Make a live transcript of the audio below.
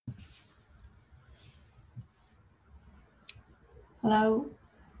Hello.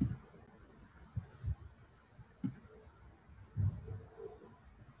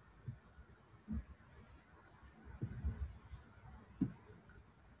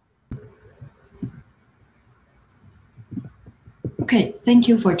 Okay, thank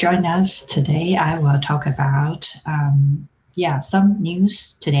you for joining us today. I will talk about some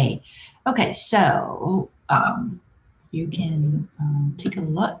news today. Okay, so you can take a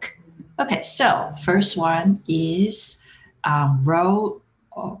look. Okay, so first one is road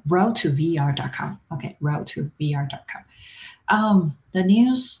to VR.com. Okay, road to VR.com. The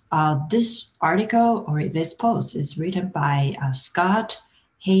news, this article or this post is written by Scott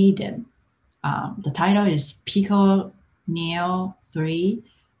Hayden. The title is Pico Neo 3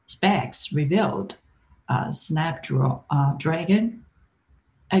 Specs Revealed, Snapdragon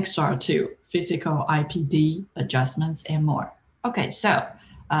XR2 Physical IPD Adjustments and more. Okay, so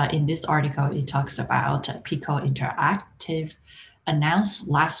in this article, it talks about Pico Interactive announced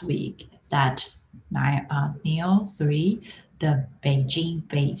last week that Neo 3, the Beijing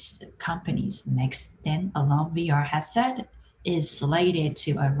based company's next standalone VR headset, is slated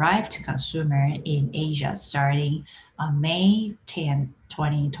to arrive to consumer in Asia starting on May 10,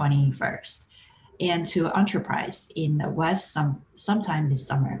 2021, and to enterprise in the West sometime this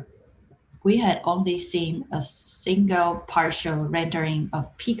summer. We had only seen a single partial rendering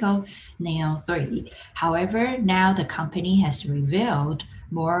of Pico Neo 3. However, now the company has revealed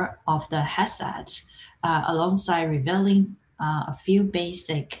more of the headsets alongside revealing a few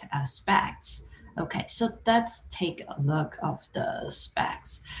basic specs. Okay, so let's take a look of the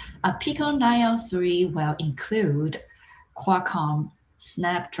specs. Pico Neo 3 will include Qualcomm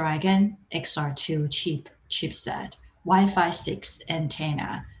Snapdragon XR2 chipset, Wi-Fi 6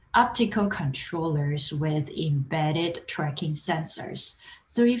 antenna, optical controllers with embedded tracking sensors,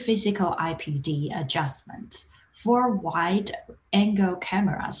 three physical IPD adjustments, four wide angle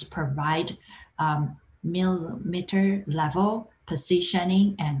cameras provide millimeter level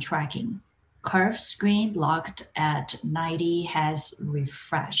positioning and tracking. Curved screen locked at 90 Hz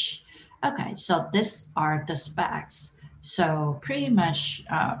refresh. Okay, so these are the specs. So pretty much,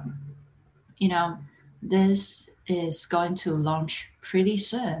 you know, this is going to launch pretty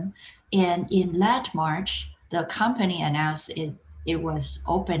soon. And in late March, the company announced it was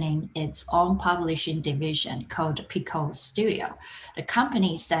opening its own publishing division called Pico Studio. The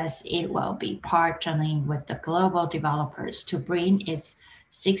company says it will be partnering with the global developers to bring its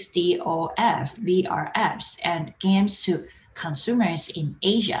 60OF VR apps and games to consumers in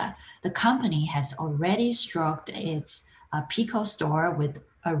Asia. The company has already struck its Pico store with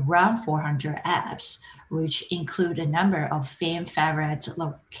around 400 apps, which include a number of fan favorites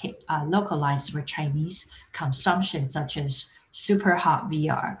localized for Chinese consumption, such as Super Hot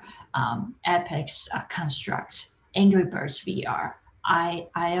VR, Epic's Construct, Angry Birds VR,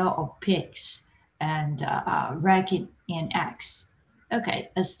 IOPix, and Ragged and X. Okay,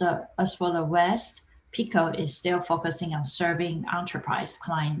 as for the West, Pico is still focusing on serving enterprise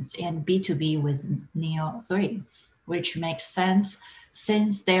clients and B2B with Neo 3, which makes sense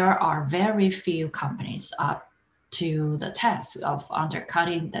since there are very few companies up to the task of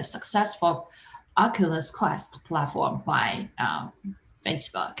undercutting the successful Oculus Quest platform by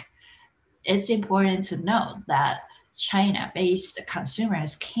Facebook. It's important to note that China-based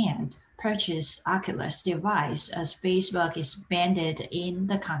consumers can't purchase Oculus device as Facebook is banned in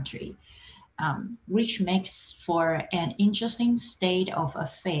the country, which makes for an interesting state of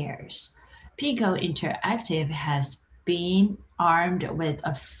affairs. Pico Interactive has been armed with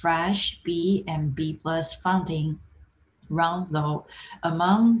a fresh B and B plus funding round though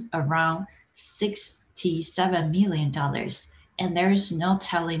among around $67 million, and there is no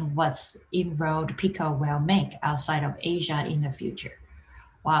telling what inroad Pico will make outside of Asia in the future.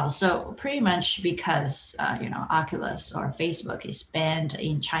 Wow. So pretty much because Oculus or Facebook is banned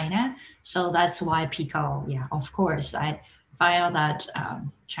in China, so that's why Pico. Yeah, of course, I find that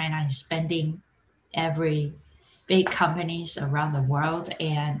China is spending every big companies around the world,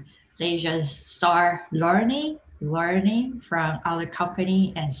 and they just start learning from other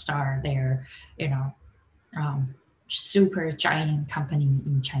company and start their you know um, super giant company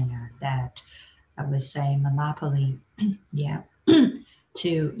in China that I would say monopoly. Yeah.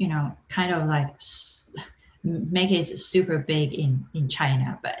 To kind of like make it super big in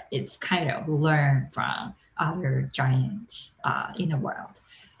China, but it's kind of learn from other giants in the world.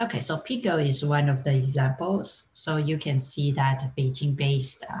 Okay, so Pico is one of the examples. So you can see that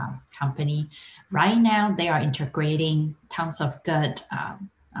Beijing-based company right now they are integrating tons of good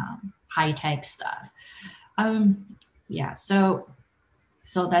high-tech stuff. Um, yeah, so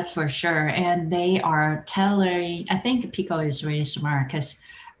So that's for sure. And they are tailoring, I think Pico is really smart because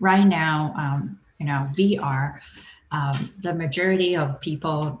right now, VR, the majority of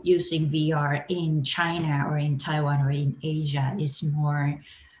people using VR in China or in Taiwan or in Asia is more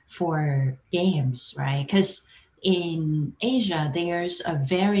for games, right? Because in Asia, there's a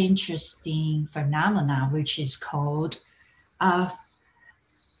very interesting phenomenon which is called uh,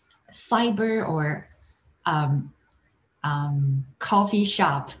 cyber or um, coffee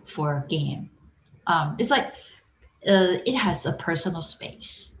shop for game. It's like it has a personal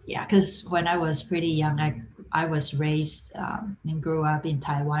space. Yeah, because when I was pretty young, I was raised and grew up in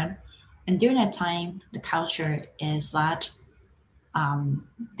Taiwan, and during that time, the culture is that um,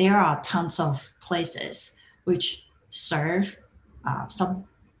 there are tons of places which serve some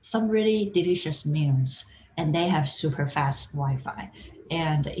really delicious meals, and they have super fast Wi-Fi.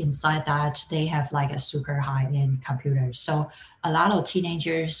 And inside that, they have like a super high-end computer. So a lot of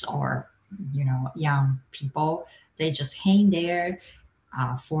teenagers or young people, they just hang there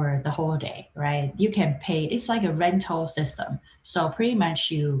for the whole day, right? You can pay. It's like a rental system. So pretty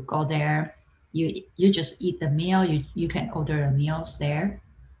much you go there, you just eat the meal. You can order the meals there,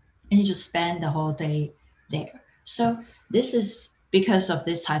 and you just spend the whole day there. So this is because of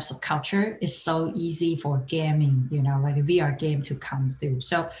this types of culture. It's so easy for gaming, like a VR game to come through.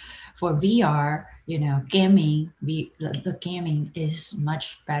 So for VR, gaming, the gaming is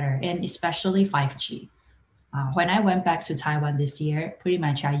much better, and especially 5G. When I went back to Taiwan this year, pretty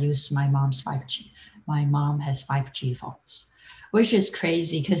much I used my mom's 5G. My mom has 5G phones, which is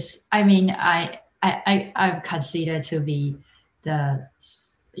crazy because I mean I'm considered to be the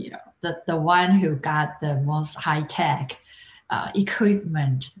the one who got the most high tech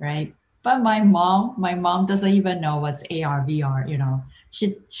equipment, right? But my mom doesn't even know what's AR VR.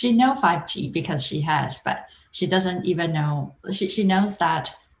 She know 5G because she has, but she doesn't even know. She knows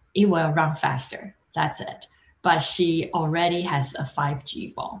that it will run faster. That's it. But she already has a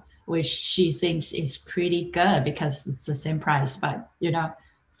 5G phone, which she thinks is pretty good because it's the same price, but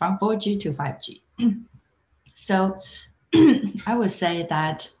from 4G to 5G. So I would say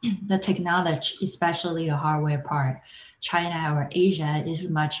that the technology, especially the hardware part, China or Asia is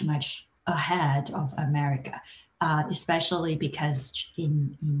much, much ahead of America, especially because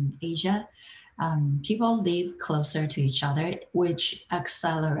in Asia, people live closer to each other, which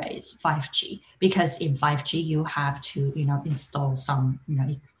accelerates 5G. Because in 5G, you have to, install some,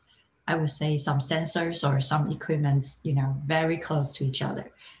 I would say some sensors or some equipments, very close to each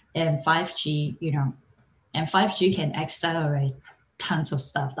other. And 5G, and 5G can accelerate tons of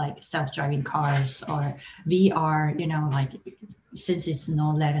stuff like self-driving cars or VR, like since it's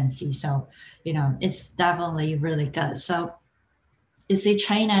no latency. So, it's definitely really good. So you see,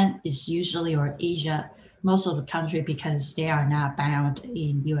 China is usually or Asia, most of the country because they are not bound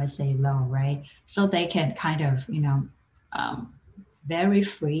in USA law, right? So they can kind of, um, very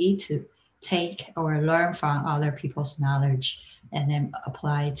free to take or learn from other people's knowledge and then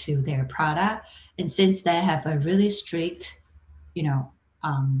apply to their product. And since they have a really strict, you know,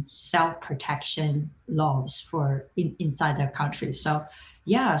 self protection laws for inside their country, so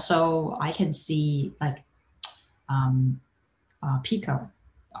yeah, so I can see like um, Pico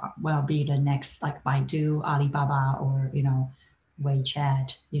will be the next like Baidu, Alibaba, or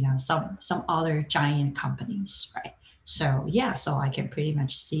WeChat, some other giant companies, right? So yeah, so I can pretty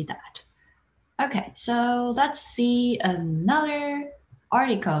much see that. Okay, so let's see another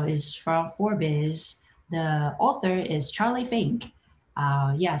article is from Forbes. The author is Charlie Fink.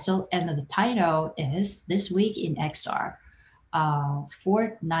 Yeah, so and the title is This Week in XR.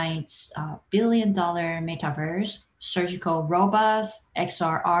 Fortnite's billion-dollar metaverse, surgical robots,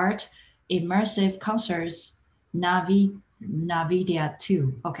 XR art, immersive concerts, Nvidia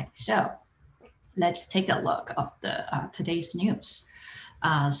 2. Okay, so let's take a look of the today's news.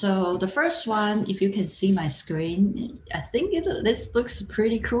 So the first one, if you can see my screen, I think this looks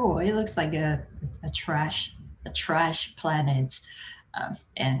pretty cool. It looks like a trash planet,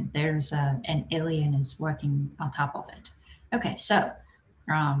 and there's an alien is working on top of it. Okay, so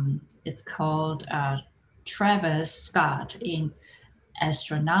it's called Travis Scott in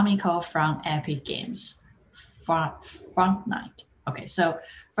Astronomical from Epic Games, Front Night. Okay, so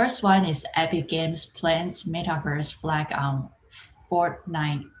first one is Epic Games plans metaverse flag on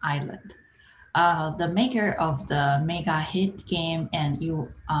Fortnite Island. The maker of the mega hit game and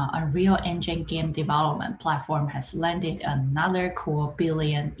Unreal Engine game development platform has landed another cool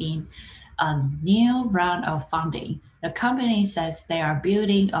billion in a new round of funding. The company says they are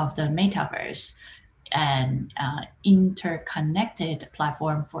building of the metaverse, an interconnected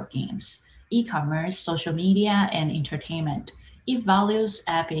platform for games, e-commerce, social media, and entertainment. it values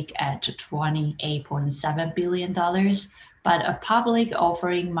Epic at $28.7 billion, but a public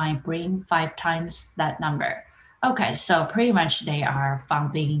offering might bring 5 times that number. Okay, so pretty much they are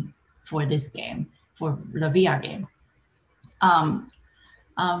funding for this game, for the VR game. Um,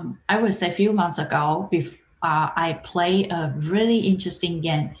 I would say a few months ago, I played a really interesting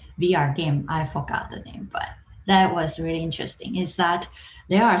game, VR game. I forgot the name, but that was really interesting. Is that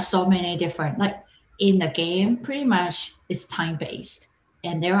there are so many different, like in the game, pretty much it's time based,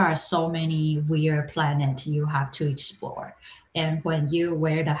 and there are so many weird planets you have to explore. And when you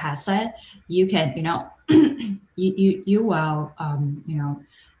wear the headset, you can, you will,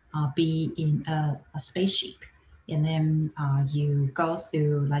 be in a spaceship, and then you go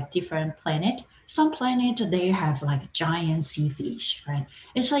through like different planet. Some planet they have like giant sea fish, right?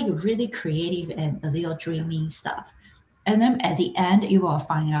 It's like really creative and a little dreamy stuff. And then at the end you will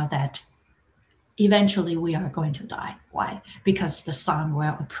find out that eventually we are going to die. Why? Because the sun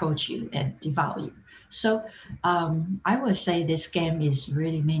will approach you and devour you. So I would say this game is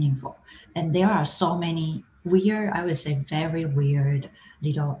really meaningful, and there are so many weird, I would say very weird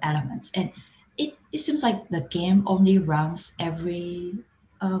little elements. And it seems like the game only runs every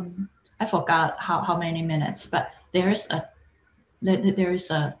I forgot how many minutes, but there is a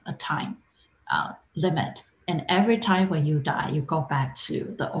time limit, and every time when you die you go back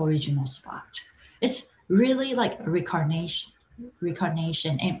to the original spot. It's really like a reincarnation,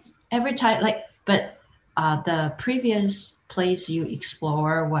 and every time, like, but the previous place you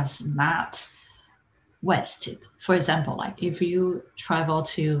explore was not wasted. For example, like if you travel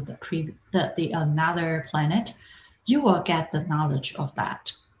to the another planet, you will get the knowledge of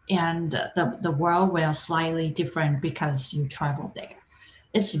that, and the world will slightly different because you travel there.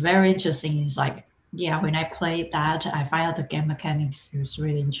 It's very interesting. It's like, yeah, when I played that, I find out the game mechanics was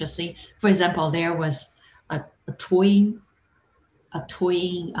really interesting. For example, there was a, a twin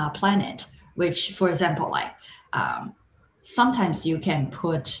planet, which, for example, like um, sometimes you can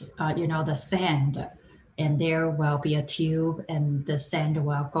put the sand, and there will be a tube, and the sand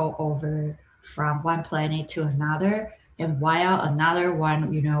will go over from one planet to another, and while another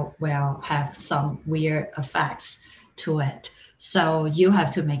one will have some weird effects to it. So you have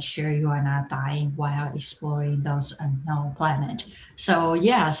to make sure you are not dying while exploring those unknown planet. So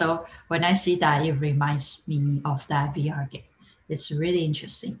yeah, so when I see that, it reminds me of that VR game. It's really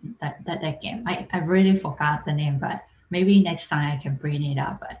interesting, that game. I really forgot the name, but maybe next time I can bring it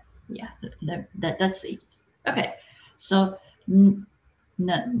up. But yeah, that's it. Okay, so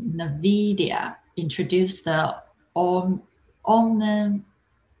NVIDIA introduced the Om, Omni,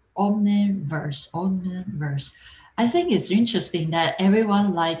 Omniverse. I think it's interesting that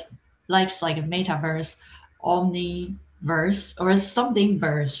everyone likes like a metaverse, Omniverse, or something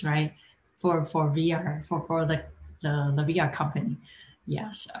verse, right? For VR, for the VR company.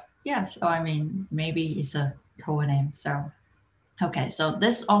 So I mean, maybe it's a code name. So okay, so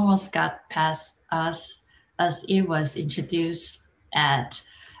this almost got past us as it was introduced at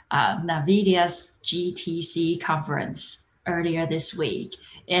NVIDIA's GTC conference earlier this week,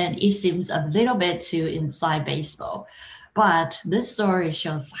 and it seems a little bit too inside baseball. But this story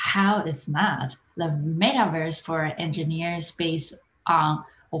shows how it's not. The metaverse for engineers based on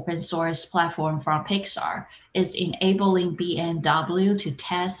open source platform from Pixar is enabling BMW to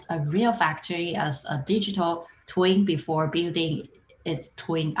test a real factory as a digital twin before building its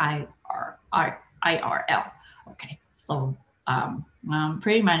twin IRL. Okay, so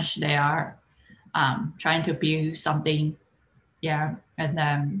pretty much they are trying to build something, yeah, and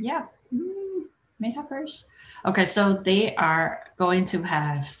then metaverse. Okay, so they are going to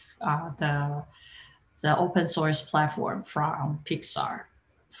have the open source platform from Pixar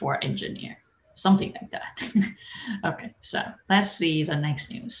for engineer, something like that. Okay, so let's see the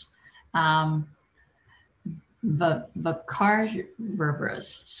next news. The Carverbus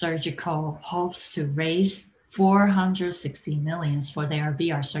Surgical hopes to raise 460 million for their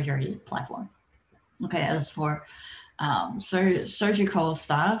VR surgery platform. Okay, as for surgical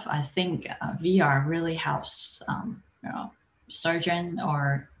stuff, I think VR really helps surgeon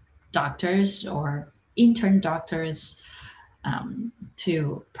or doctors or intern doctors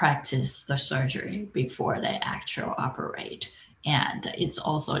to practice the surgery before they actually operate. And it's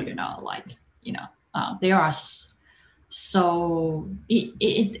also, there are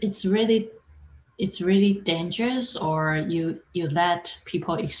it's really dangerous, or you let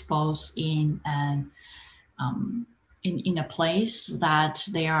people expose in an in a place that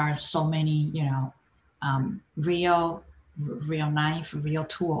there are so many real knife, real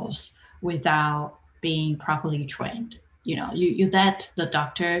tools without being properly trained. You let the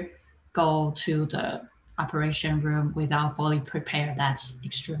doctor go to the operation room without fully prepared, that's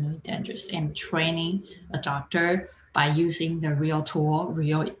extremely dangerous. And training a doctor by using the real tool,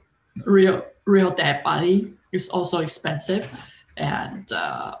 real dead body is also expensive. And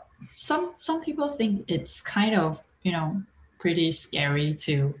some people think it's kind of, pretty scary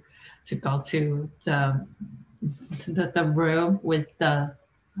to go to the room with the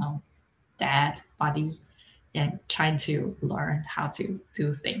dead body and trying to learn how to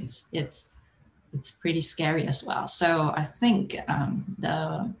do things. It's pretty scary as well. So I think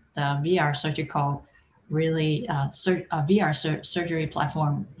the VR surgical really surgery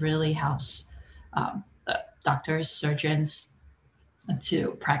platform really helps the doctors, surgeons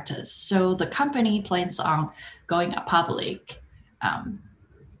to practice. So the company plans on going public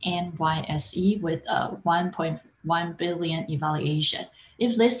NYSE with a 1.1 billion evaluation.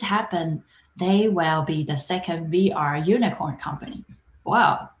 If this happens, they will be the second VR unicorn company.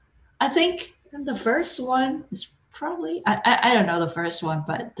 Wow. I think the first one is probably, I don't know the first one,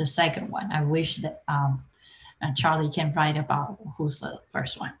 but the second one. I wish that Charlie can write about who's the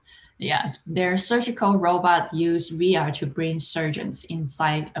first one. Yeah, their surgical robot use VR to bring surgeons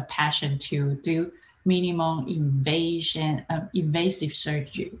inside a patient to do minimum invasive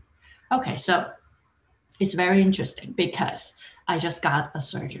surgery. Okay, so it's very interesting because I just got a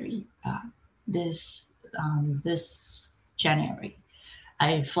surgery this January.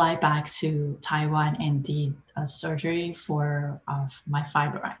 I fly back to Taiwan and did a surgery for my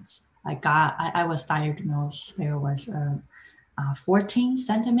fibroids. I was diagnosed. There was a 14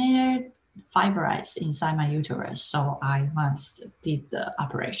 centimeter fibroids inside my uterus, so I must did the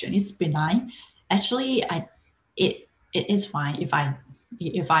operation. It's benign. Actually, it is fine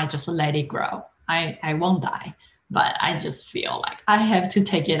if I just let it grow. I won't die, but I just feel like I have to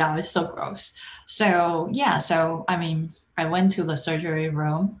take it out. It's so gross. So yeah, so I mean, I went to the surgery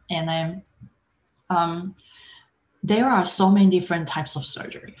room and then there are so many different types of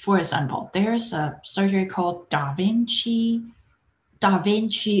surgery. For example, there's a surgery called Da Vinci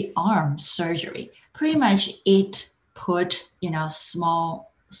arm surgery. Pretty much it put,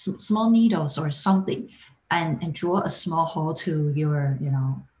 small needles or something and draw a small hole to your,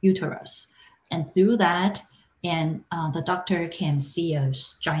 uterus. And through that, and the doctor can see a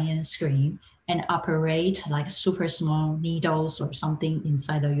giant screen and operate like super small needles or something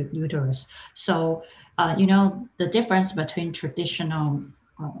inside the uterus. So, the difference between traditional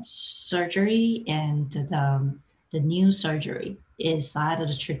surgery and the new surgery is that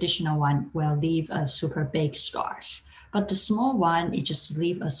the traditional one will leave a super big scars, but the small one, it just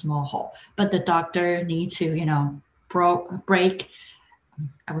leave a small hole. But the doctor needs to, break,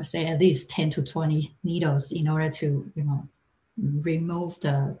 I would say at least 10 to 20 needles in order to, remove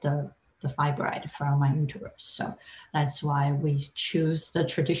the fibroid from my uterus. So that's why we choose the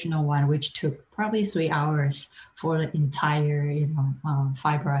traditional one, which took probably 3 hours for the entire,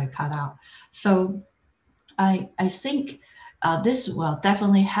 fibroid cut out. So I think this will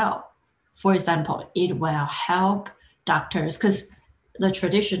definitely help. For example, it will help doctors because the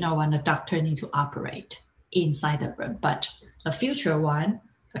traditional one, the doctor need to operate inside the room, but the future one,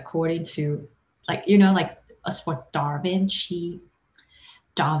 according to like as for Da Vinci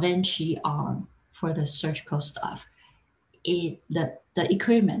arm for the surgical stuff, the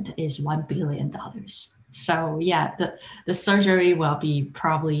equipment is $1 billion. So yeah, the surgery will be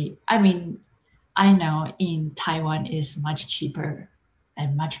probably, I mean, I know in Taiwan is much cheaper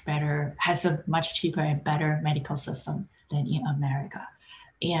and much better, has a much cheaper and better medical system than in America.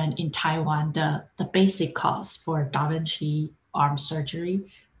 And in Taiwan, the basic cost for Da Vinci arm surgery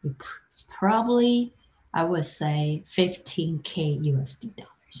is probably, I would say, 15K USD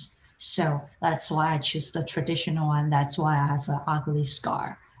dollars. So that's why I choose the traditional one. That's why I have an ugly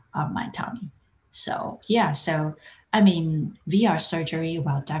scar on my tummy. So yeah, so I mean, VR surgery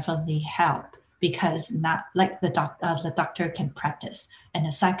will definitely help because not like the doctor can practice. And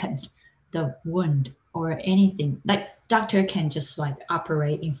the second, the wound or anything, like doctor can just like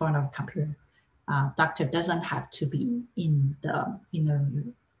operate in front of a computer. Doctor doesn't have to be in the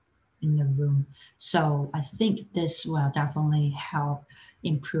room. So I think this will definitely help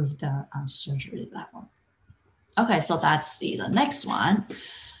improve the surgery level. Okay, so that's the next one.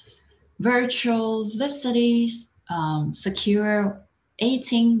 Virtualicity secure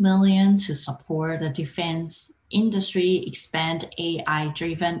 18 million to support the defense industry, expand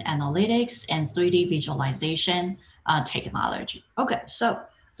AI-driven analytics and 3D visualization technology. Okay, so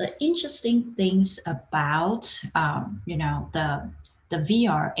the interesting things about the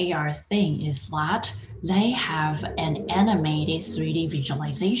VR AR thing is that they have an animated 3D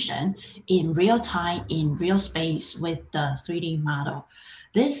visualization in real time, in real space with the 3D model.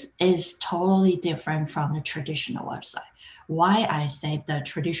 This is totally different from the traditional website. Why I say the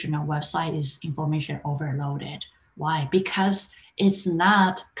traditional website is information overloaded? Why? Because it's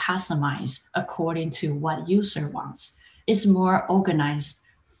not customized according to what user wants. It's more organized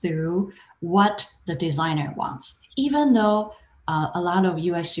through what the designer wants. Even though a lot of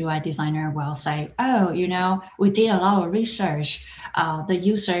UX UI designer will say, oh, we did a lot of research. The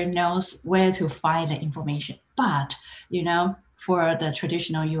user knows where to find the information. But, for the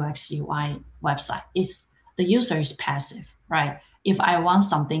traditional UX UI website, the user is passive, right? If I want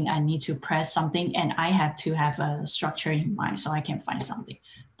something, I need to press something and I have to have a structure in mind so I can find something.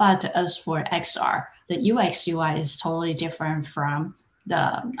 But as for XR, the UX UI is totally different from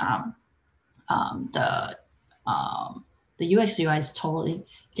the the UX UI is totally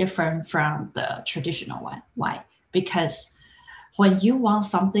different from the traditional one. Why? Because when you want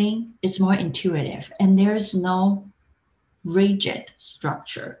something, it's more intuitive and there's no rigid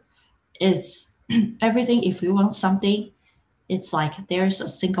structure. It's everything. If you want something, it's like there's a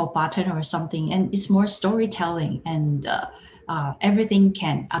single button or something, and it's more storytelling, and everything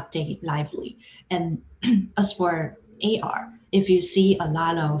can update lively. And as for AR, if you see a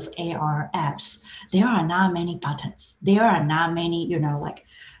lot of AR apps, there are not many buttons. There are not many, like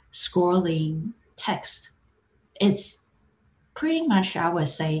scrolling text. It's pretty much, I would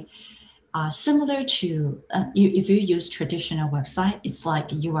say, similar to if you use traditional website, it's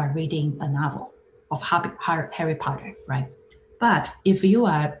like you are reading a novel of Harry Potter, right? But if you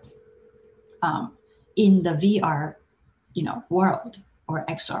are in the VR, world or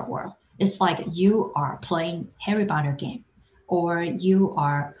XR world, it's like you are playing Harry Potter game, or you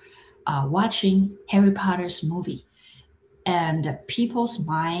are watching Harry Potter's movie, and people's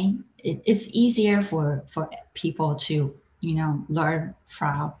mind. It's easier for people to learn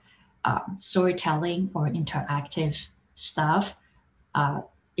from storytelling or interactive stuff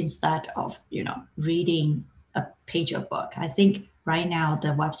instead of reading a page of book. I think right now the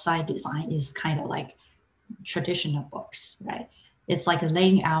website design is kind of like traditional books, right? It's like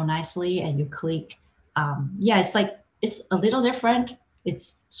laying out nicely and you click. Yeah, it's like it's a little different.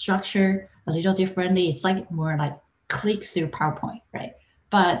 It's structured a little differently. It's like more like click through PowerPoint, right?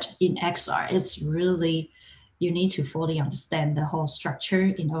 But in XR, it's really you need to fully understand the whole structure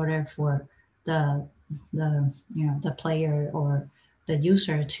in order for the the player or the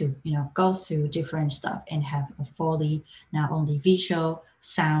user to go through different stuff and have a fully not only visual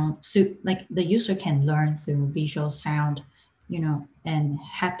sound, so like the user can learn through visual sound, and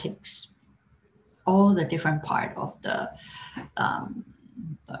haptics, all the different part of the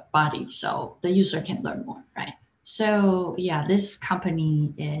body, so the user can learn more, right? So yeah, this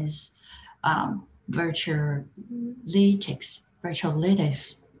company is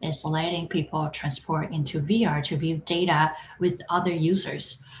Virtualytics is letting people transport into VR to view data with other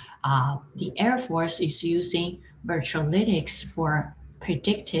users. The Air Force is using Virtualytics for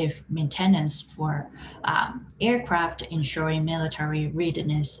predictive maintenance for aircraft, ensuring military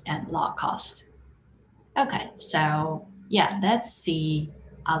readiness and low cost. Okay, so yeah, let's see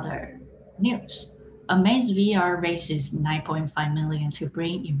other news. Amaze VR raises 9.5 million to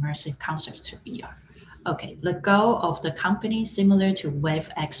bring immersive concerts to VR. Okay, the goal of the company, similar to Wave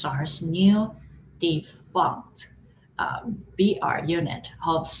XR's new defunct VR unit,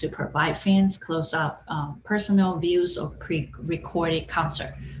 hopes to provide fans close-up personal views of pre-recorded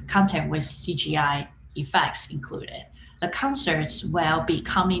concert content with CGI effects included. The concerts will be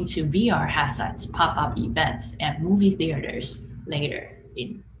coming to VR headsets, pop-up events, and movie theaters later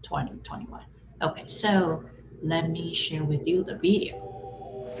in 2021. Okay, so let me share with you the video.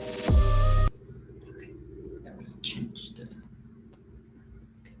 Okay, let me change the.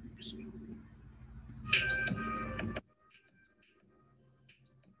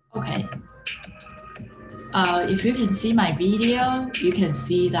 Okay, if you can see my video, you can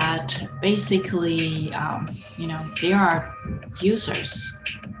see that basically, there are users,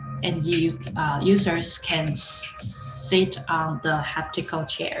 and users can sit on the haptical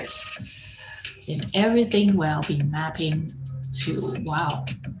chairs, and everything will be mapping to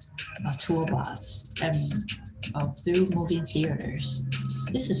a tour bus and through movie theaters.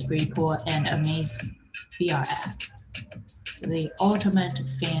 This is pretty cool and amazing VR app, the ultimate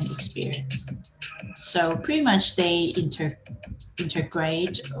fan experience. So pretty much they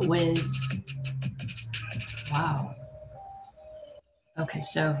integrate with, wow. Okay,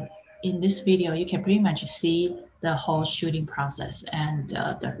 so in this video, you can pretty much see the whole shooting process and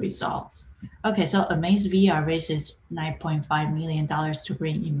the results. Okay, so Amaze VR raises $9.5 million to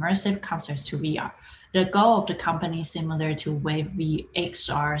bring immersive concerts to VR. The goal of the company is similar to Wave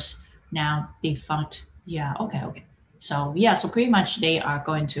VXR's now defunct. Yeah, okay. So yeah, so pretty much they are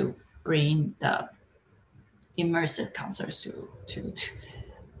going to bring the immersive concerts to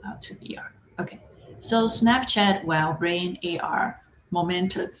VR. Okay, so Snapchat will bring AR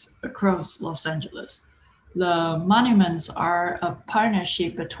momentous across Los Angeles. The monuments are a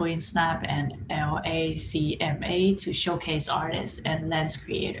partnership between Snap and LACMA to showcase artists and lens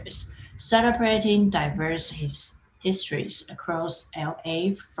creators, celebrating diverse histories across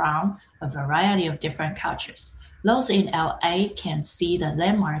LA from a variety of different cultures. Those in LA can see the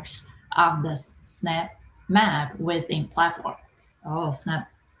landmarks on the Snap map within platform. Oh, Snap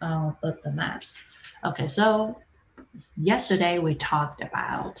the maps. Okay, so yesterday we talked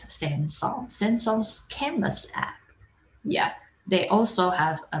about Samsung's Canvas app. Yeah, they also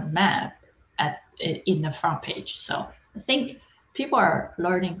have a map in the front page. So I think people are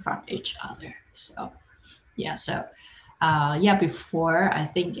learning from each other. So yeah, so yeah, before I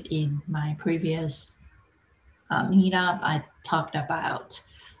think in my previous meetup, I talked about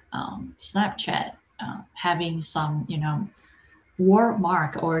Snapchat having some, word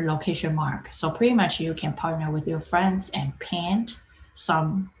mark or location mark. So pretty much you can partner with your friends and paint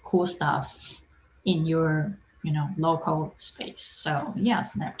some cool stuff in your, local space. So yeah,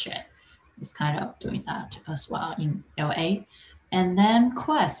 Snapchat is kind of doing that as well in LA. And then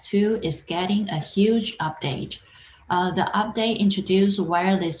Quest 2 is getting a huge update. The update introduced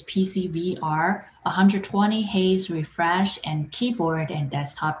wireless PC VR, 120 Hz refresh, and keyboard and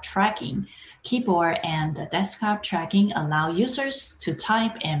desktop tracking. Keyboard and desktop tracking allow users to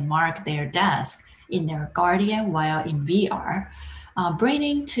type and mark their desk in their Guardian while in VR,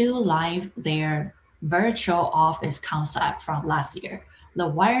 bringing to life their virtual office concept from last year. The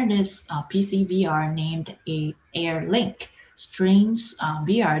wireless PC VR named AirLink streams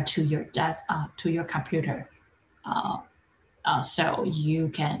VR to your desk to your computer, uh, so you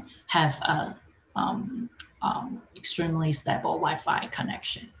can have a extremely stable Wi-Fi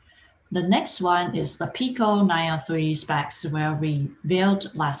connection. The next one is the Pico 903 specs were revealed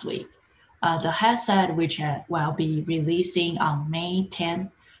last week. The headset, which will be releasing on May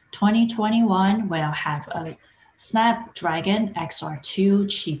 10th, 2021, will have a Snapdragon XR2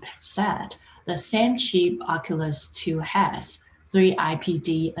 chipset. The same chip Oculus 2 has,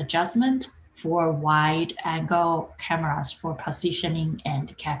 3IPD adjustment for wide-angle cameras for positioning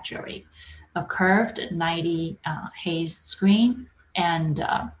and capturing, a curved 90 Hz screen, and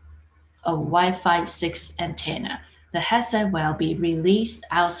a Wi-Fi 6 antenna. The headset will be released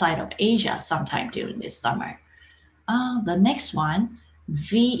outside of Asia sometime during this summer. The next one,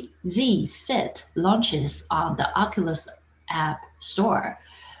 Z Fit, launches on the Oculus App Store.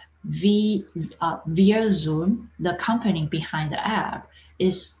 Via Zoom, the company behind the app,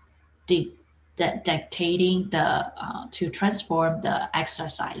 is dictating to transform the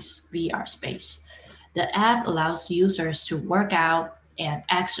exercise VR space. The app allows users to work out and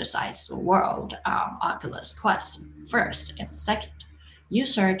exercise the world on Oculus Quest first and second.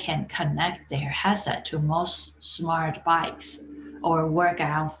 User can connect their headset to most smart bikes or work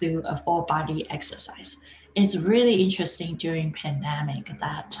out through a full body exercise. It's really interesting during pandemic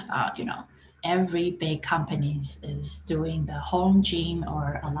that every big companies is doing the home gym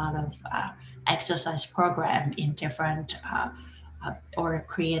or a lot of exercise program in different or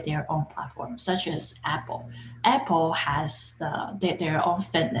create their own platform, such as Apple. Apple has their own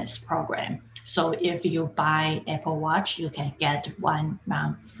fitness program. So if you buy Apple Watch, you can get 1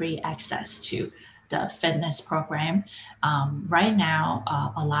 month free access to the fitness program. Right now,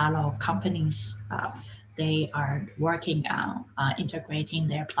 a lot of companies they are working on integrating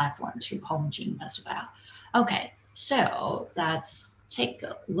their platform to home gym as well. Okay, so let's take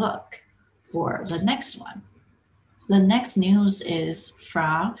a look for the next one. The next news is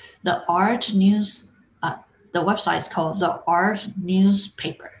from the Art News. The website is called the Art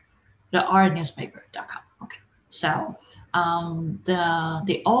Newspaper, theartnewspaper.com. Okay, so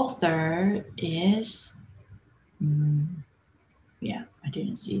the author is, yeah, I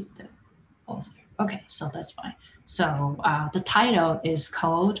didn't see the author. Okay, so that's fine. So the title is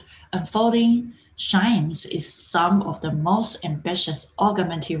called "Unfolding Shines" is some of the most ambitious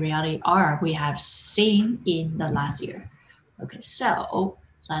augmented reality art we have seen in the last year. Okay, so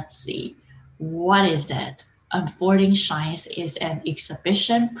let's see. What is it? Unfolding Shines is an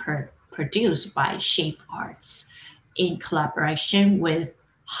exhibition produced by Shape Arts in collaboration with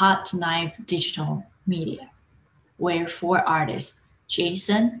Hot Knife Digital Media, where 4 artists,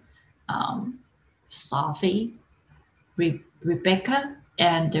 Jason, um, Sophie, Rebecca,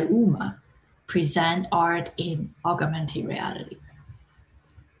 and Uma, present art in augmented reality.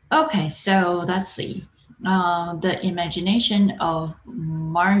 Okay, so let's see. The imagination of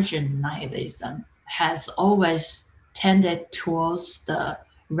marginalism has always tended towards the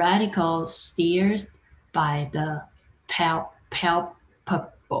radical steers by the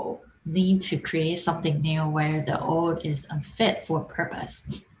palpable need to create something new where the old is unfit for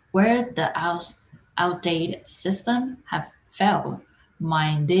purpose, where the outdated system have failed.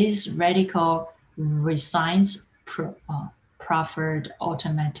 Mind these radical resigns proffered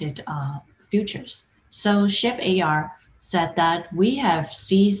automated futures. So Ship AR said that we have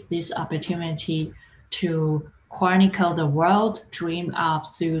seized this opportunity to chronicle the world dream up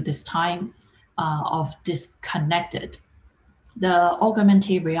through this time of disconnected. The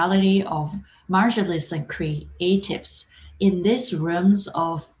augmented reality of marginalists and creatives in these rooms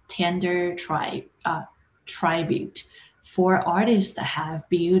of tender tribute for artists that have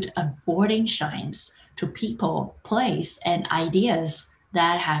built unfolding shines to people, place, and ideas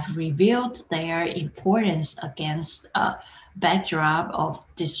that have revealed their importance against a backdrop of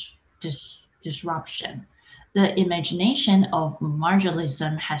disruption. The imagination of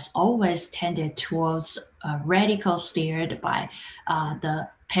marginalism has always tended towards radical steered by the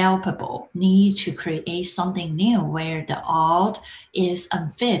palpable need to create something new where the old is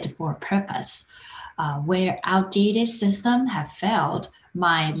unfit for purpose. Where outdated systems have failed,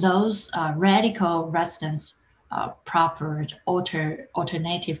 my those radical residents proffered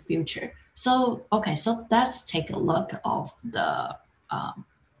alternative future. So okay, so let's take a look of um,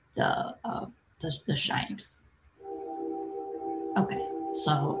 the, uh, the shapes. Okay,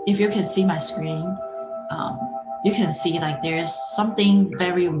 so if you can see my screen, um, you can see like there's something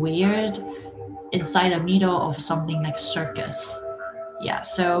very weird inside the middle of something like circus. Yeah,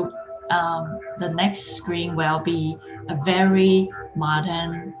 so the next screen will be a very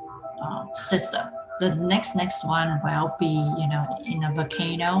modern system. The next one will be, you know, in a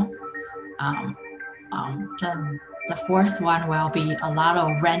volcano. Um, the fourth one will be a lot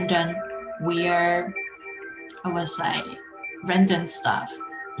of random, weird, I would say, random stuff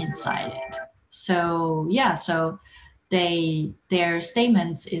inside it. So yeah, so their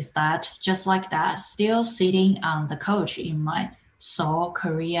statements is that just like that, still sitting on the couch in my Seoul,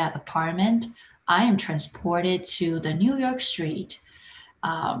 Korea apartment, I am transported to the New York street.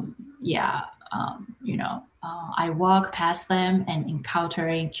 Yeah, I walk past them and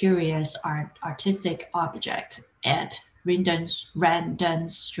encountering curious artistic objects at random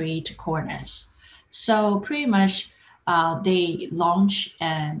street corners. So pretty much, they launch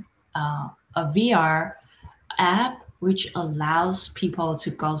a VR app which allows people to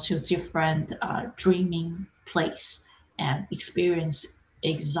go to different dreaming place and experience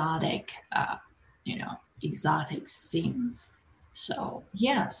exotic, exotic scenes. So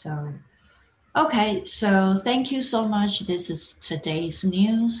yeah, so okay, so thank you so much. This is today's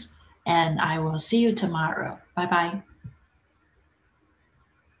news, and I will see you tomorrow. Bye bye.